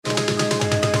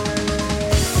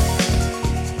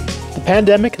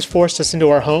pandemic has forced us into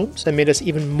our homes and made us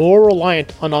even more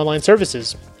reliant on online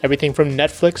services, everything from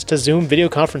Netflix to Zoom video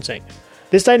conferencing.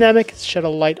 This dynamic has shed a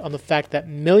light on the fact that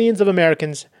millions of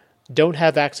Americans don't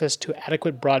have access to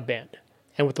adequate broadband.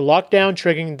 And with the lockdown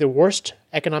triggering the worst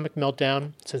economic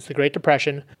meltdown since the Great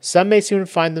Depression, some may soon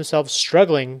find themselves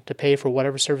struggling to pay for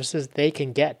whatever services they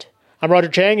can get. I'm Roger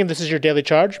Chang, and this is your Daily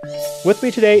Charge. With me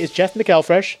today is Jeff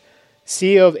McElfresh,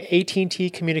 CEO of AT&T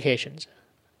Communications.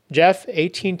 Jeff,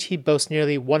 AT&T boasts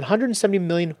nearly 170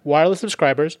 million wireless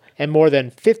subscribers and more than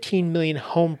 15 million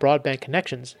home broadband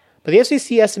connections. But the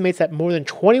FCC estimates that more than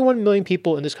 21 million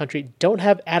people in this country don't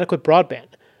have adequate broadband,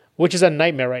 which is a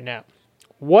nightmare right now.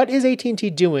 What is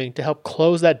AT&T doing to help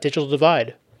close that digital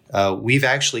divide? We've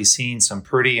actually seen some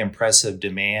pretty impressive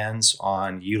demands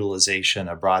on utilization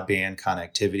of broadband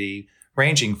connectivity,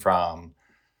 ranging from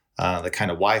the kind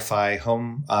of Wi-Fi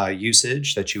home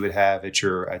usage that you would have at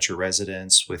your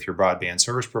residence with your broadband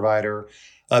service provider,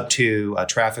 up to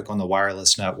traffic on the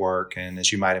wireless network. And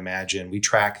as you might imagine, we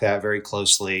track that very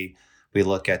closely. We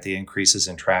look at the increases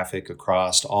in traffic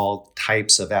across all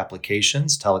types of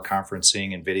applications,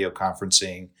 teleconferencing and video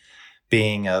conferencing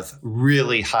being of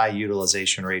really high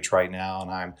utilization rates right now. And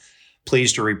I'm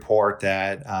pleased to report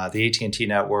that the AT&T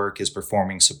network is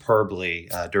performing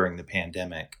superbly during the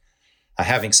pandemic.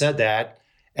 Having said that,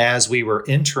 as we were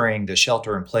entering the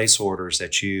shelter-in-place orders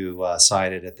that you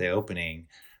cited at the opening,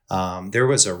 there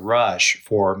was a rush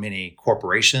for many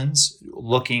corporations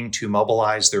looking to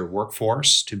mobilize their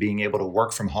workforce to being able to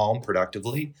work from home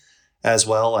productively, as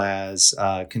well as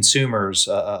consumers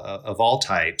of all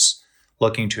types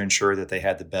looking to ensure that they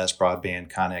had the best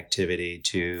broadband connectivity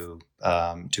to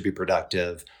be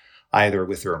productive, either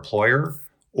with their employer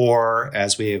or,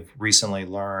 as we have recently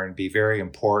learned, be very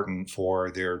important for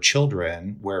their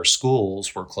children where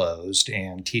schools were closed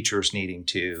and teachers needing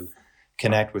to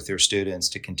connect with their students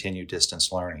to continue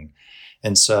distance learning.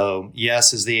 And so,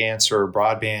 yes is the answer.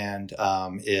 Broadband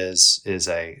is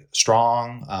a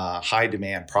strong, high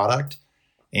demand product,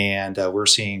 and we're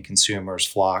seeing consumers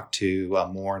flock to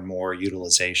more and more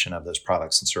utilization of those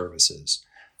products and services.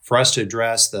 For us to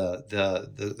address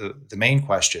the main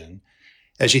question,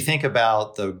 as you think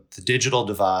about the digital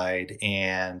divide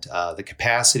and the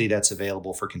capacity that's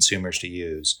available for consumers to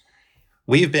use,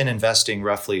 we've been investing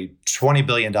roughly $20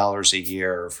 billion a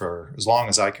year for as long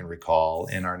as I can recall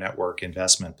in our network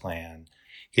investment plan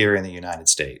here in the United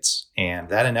States. And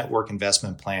that network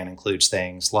investment plan includes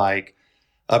things like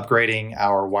upgrading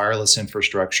our wireless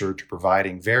infrastructure to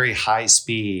providing very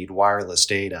high-speed wireless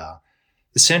data,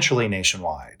 essentially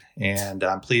nationwide. And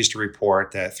I'm pleased to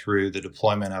report that through the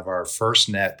deployment of our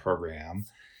FirstNet program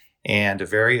and a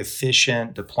very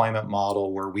efficient deployment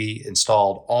model where we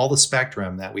installed all the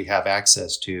spectrum that we have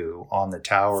access to on the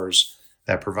towers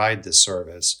that provide this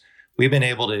service, we've been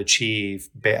able to achieve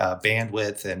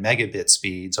bandwidth and megabit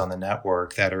speeds on the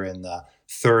network that are in the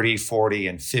 30, 40,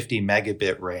 and 50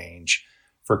 megabit range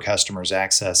for customers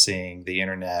accessing the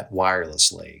internet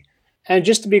wirelessly. And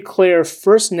just to be clear,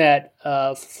 FirstNet,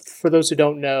 for those who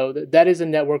don't know, that is a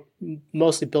network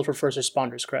mostly built for first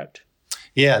responders, correct?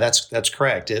 Yeah, that's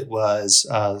correct.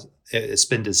 It's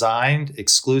been designed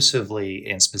exclusively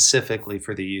and specifically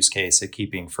for the use case of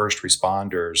keeping first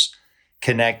responders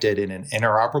connected in an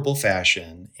interoperable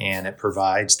fashion, and it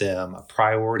provides them a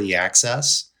priority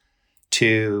access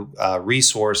to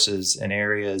resources in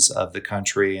areas of the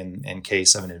country in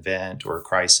case of an event or a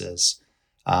crisis.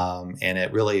 And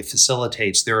it really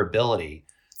facilitates their ability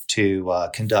to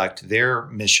conduct their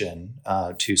mission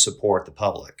to support the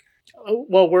public.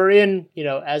 Well, we're in,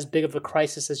 as big of a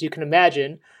crisis as you can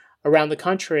imagine around the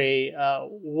country.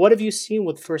 What have you seen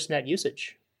with FirstNet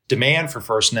usage? Demand for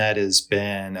FirstNet has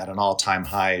been at an all-time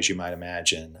high, as you might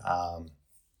imagine.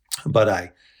 But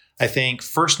I think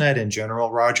FirstNet in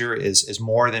general, Roger, is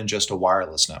more than just a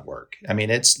wireless network. I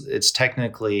mean, it's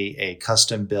technically a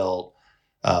custom-built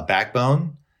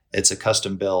backbone. It's a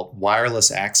custom-built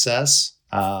wireless access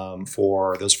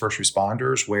for those first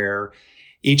responders, where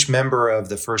each member of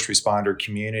the first responder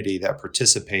community that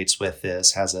participates with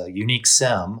this has a unique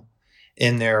SIM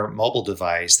in their mobile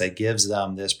device that gives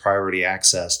them this priority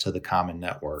access to the common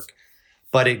network.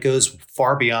 But it goes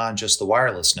far beyond just the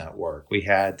wireless network. We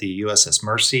had the USS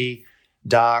Mercy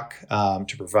dock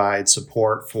to provide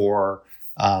support for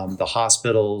the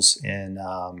hospitals in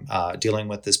dealing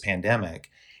with this pandemic.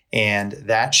 And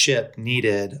that ship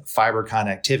needed fiber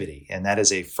connectivity, and that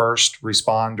is a first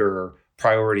responder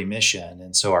priority mission.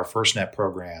 And so our FirstNet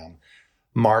program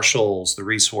marshals the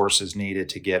resources needed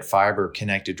to get fiber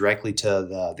connected directly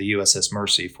to the USS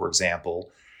Mercy, for example,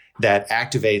 that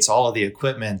activates all of the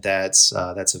equipment that's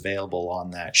available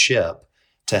on that ship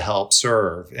to help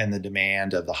serve in the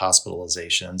demand of the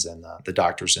hospitalizations and the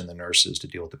doctors and the nurses to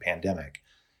deal with the pandemic.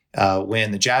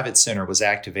 When the Javits Center was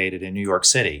activated in New York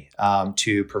City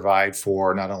to provide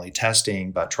for not only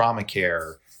testing, but trauma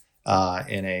care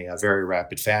in a very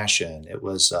rapid fashion, it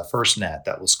was FirstNet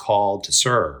that was called to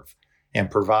serve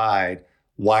and provide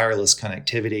wireless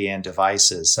connectivity and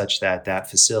devices such that that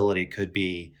facility could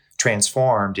be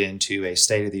transformed into a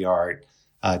state-of-the-art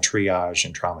triage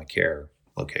and trauma care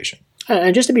location.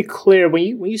 And just to be clear, when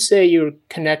you say you're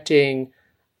connecting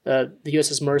the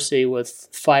USS Mercy with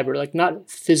fiber, like not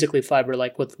physically fiber,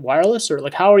 like with wireless, or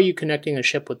like how are you connecting a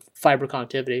ship with fiber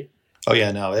connectivity? Oh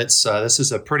yeah, no, it's this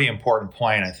is a pretty important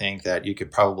point. I think that you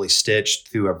could probably stitch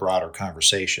through a broader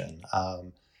conversation.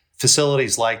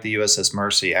 Facilities like the USS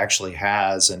Mercy actually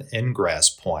has an ingress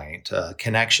point, a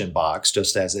connection box,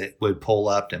 just as it would pull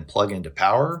up and plug into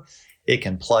power. It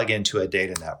can plug into a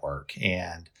data network,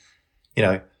 and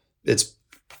it's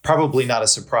probably not a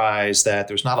surprise that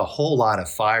there's not a whole lot of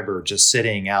fiber just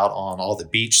sitting out on all the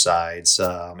beach sides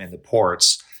in the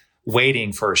ports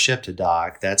waiting for a ship to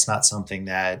dock. That's not something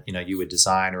that you would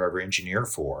design or ever engineer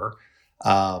for.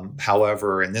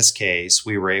 However, in this case,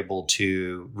 we were able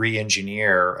to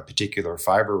re-engineer a particular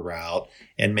fiber route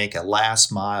and make a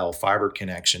last mile fiber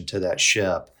connection to that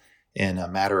ship in a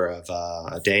matter of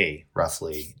a day,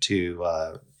 roughly,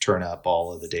 to turn up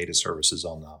all of the data services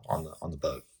on the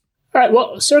boat. All right.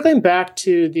 Well, circling back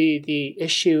to the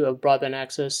issue of broadband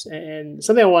access, and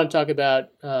something I want to talk about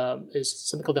is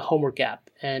something called the homework gap.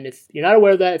 And if you're not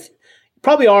aware of that, you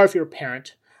probably are if you're a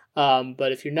parent.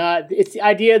 But if you're not, it's the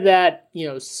idea that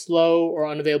slow or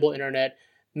unavailable internet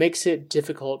makes it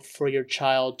difficult for your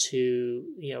child to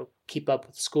keep up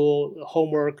with school,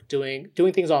 homework, doing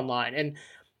things online, and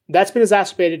that's been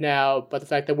exacerbated now by the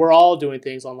fact that we're all doing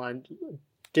things online.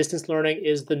 Distance learning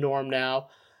is the norm now.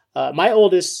 My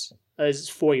oldest is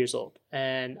 4 years old,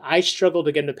 and I struggle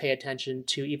to get him to pay attention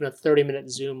to even a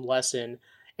 30-minute Zoom lesson.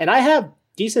 And I have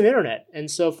decent internet, and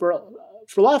so for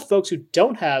a lot of folks who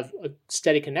don't have a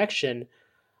steady connection,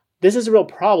 this is a real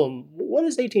problem. What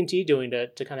is AT&T doing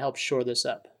to kind of help shore this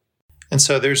up? And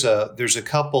so there's a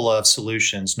couple of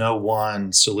solutions. No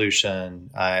one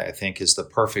solution, I think, is the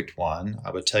perfect one.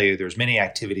 I would tell you there's many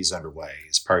activities underway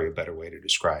is probably a better way to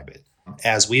describe it.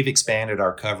 As we've expanded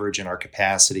our coverage and our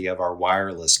capacity of our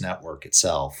wireless network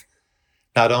itself,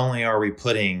 not only are we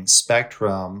putting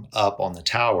spectrum up on the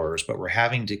towers, but we're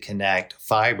having to connect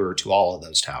fiber to all of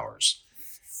those towers.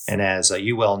 And as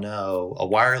you well know, a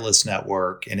wireless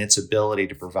network and its ability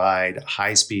to provide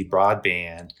high-speed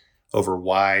broadband over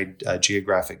wide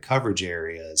geographic coverage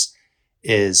areas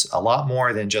is a lot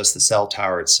more than just the cell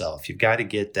tower itself. You've got to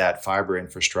get that fiber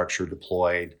infrastructure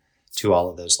deployed to all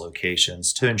of those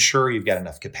locations to ensure you've got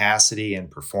enough capacity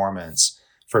and performance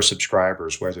for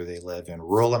subscribers, whether they live in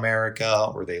rural America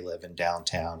or they live in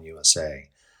downtown USA.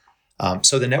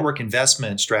 So the network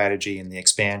investment strategy and the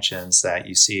expansions that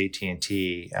you see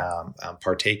AT&T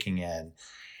partaking in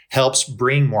helps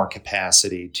bring more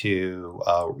capacity to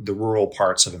the rural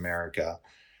parts of America.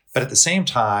 But at the same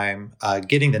time,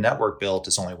 getting the network built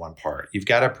is only one part. You've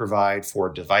got to provide for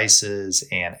devices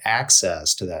and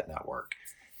access to that network.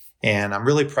 And I'm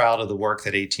really proud of the work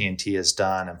that AT&T has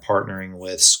done in partnering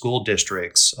with school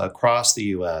districts across the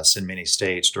U.S. in many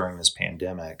states during this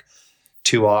pandemic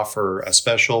to offer a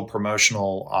special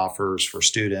promotional offers for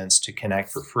students to connect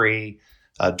for free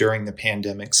during the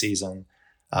pandemic season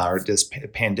or this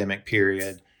pandemic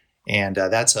period. And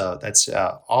that's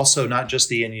also not just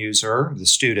the end user, the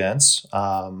students,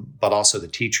 but also the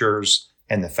teachers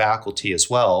and the faculty as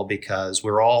well, because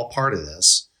we're all part of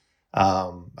this.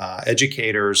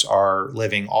 Educators are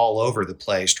living all over the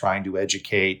place trying to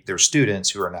educate their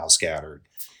students who are now scattered.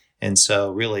 And so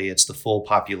really it's the full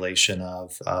population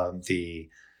of the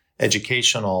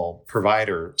educational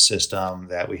provider system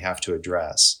that we have to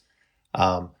address.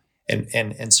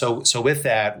 And so with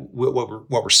that,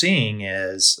 what we're seeing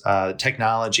is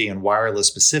technology and wireless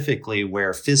specifically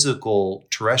where physical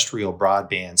terrestrial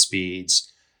broadband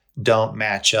speeds don't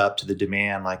match up to the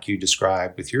demand like you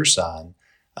described with your son,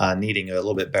 needing a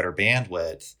little bit better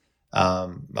bandwidth.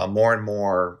 More and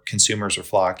more consumers are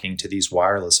flocking to these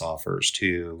wireless offers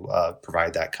to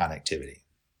provide that connectivity.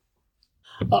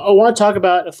 I want to talk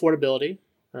about affordability.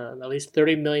 At least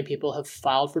 30 million people have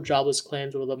filed for jobless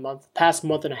claims over the past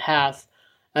month and a half.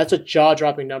 That's a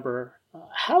jaw-dropping number.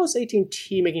 How is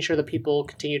AT&T making sure that people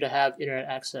continue to have internet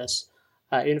access,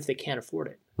 even if they can't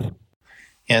afford it?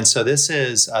 And so this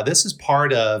is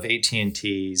part of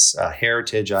AT&T's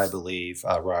heritage, I believe,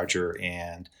 Roger,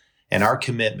 and our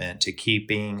commitment to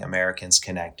keeping Americans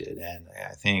connected. And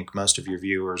I think most of your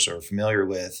viewers are familiar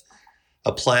with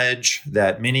a pledge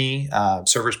that many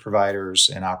service providers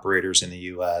and operators in the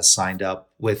U.S. signed up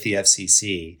with the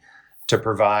FCC to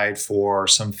provide for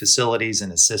some facilities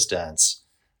and assistance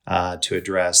to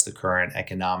address the current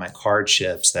economic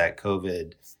hardships that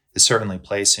COVID is certainly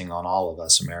placing on all of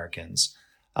us Americans.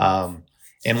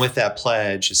 And with that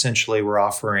pledge, essentially, we're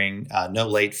offering no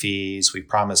late fees. We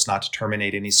promise not to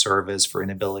terminate any service for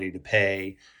inability to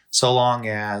pay, so long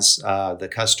as the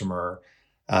customer,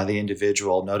 the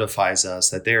individual, notifies us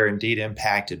that they're indeed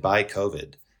impacted by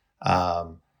COVID.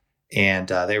 And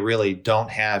they really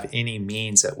don't have any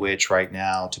means at which right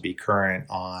now to be current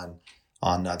on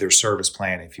their service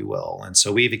plan, if you will. And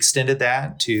so we've extended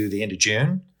that to the end of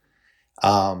June.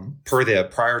 Per the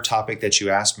prior topic that you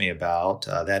asked me about,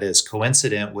 that is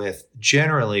coincident with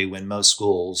generally when most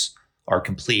schools are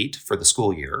complete for the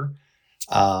school year.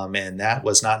 And that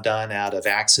was not done out of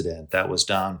accident. That was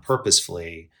done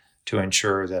purposefully to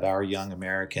ensure that our young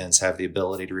Americans have the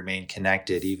ability to remain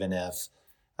connected, even if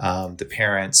the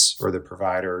parents or the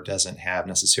provider doesn't have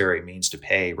necessary means to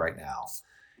pay right now.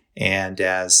 And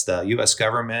as the U.S.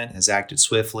 government has acted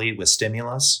swiftly with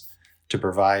stimulus to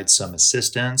provide some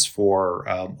assistance for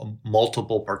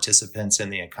multiple participants in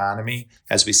the economy,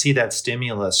 as we see that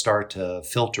stimulus start to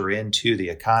filter into the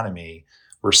economy,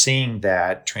 we're seeing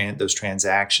that those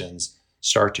transactions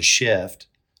start to shift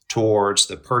towards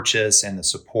the purchase and the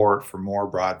support for more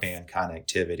broadband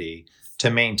connectivity to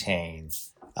maintain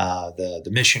the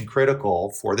mission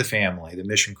critical for the family, the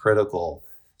mission critical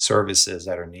services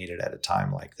that are needed at a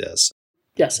time like this.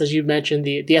 Yes, as you mentioned,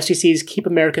 the FCC's Keep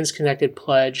Americans Connected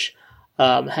pledge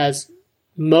has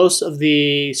most of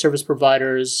the service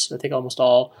providers, I think almost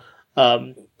all,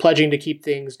 pledging to keep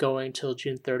things going till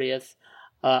June 30th.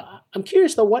 I'm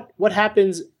curious, though, what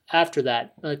happens after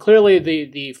that? Clearly,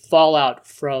 the fallout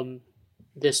from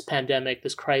this pandemic,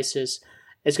 this crisis,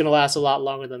 is going to last a lot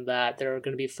longer than that. There are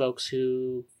going to be folks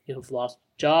who have lost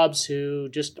jobs, who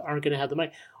just aren't going to have the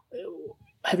money.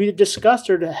 Have you discussed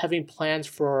or having plans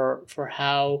for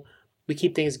how we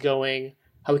keep things going,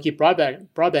 how we keep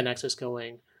broadband access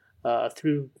going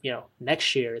through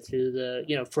next year, through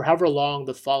the for however long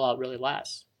the fallout really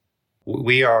lasts?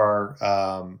 We are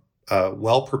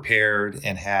well prepared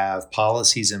and have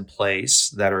policies in place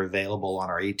that are available on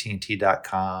our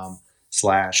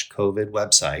AT&T.com/COVID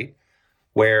website,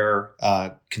 where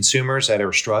consumers that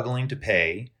are struggling to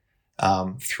pay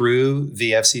through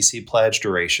the FCC pledge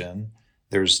duration,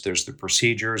 there's the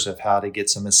procedures of how to get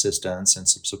some assistance and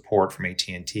some support from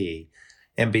AT&T.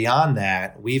 And beyond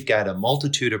that, we've got a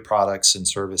multitude of products and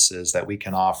services that we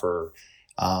can offer,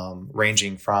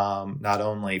 ranging from not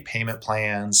only payment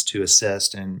plans to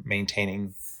assist in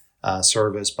maintaining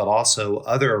service, but also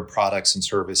other products and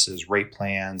services, rate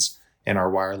plans in our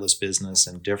wireless business,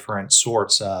 and different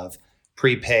sorts of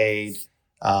prepaid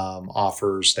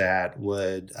offers that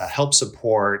would help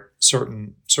support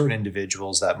certain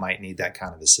individuals that might need that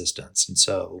kind of assistance. And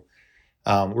so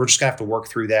we're just going to have to work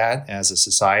through that as a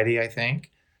society, I think,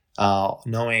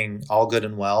 knowing all good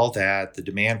and well that the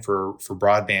demand for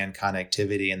broadband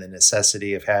connectivity and the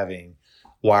necessity of having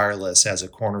wireless as a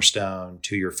cornerstone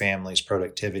to your family's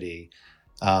productivity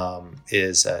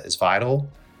is vital.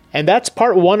 And that's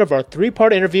part one of our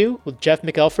 3-part interview with Jeff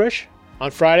McElfresh. On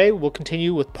Friday, we'll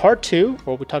continue with part 2,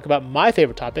 where we talk about my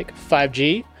favorite topic,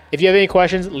 5G. If you have any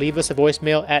questions, leave us a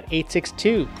voicemail at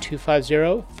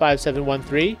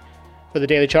 862-250-5713. For The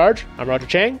Daily Charge, I'm Roger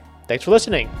Chang. Thanks for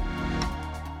listening.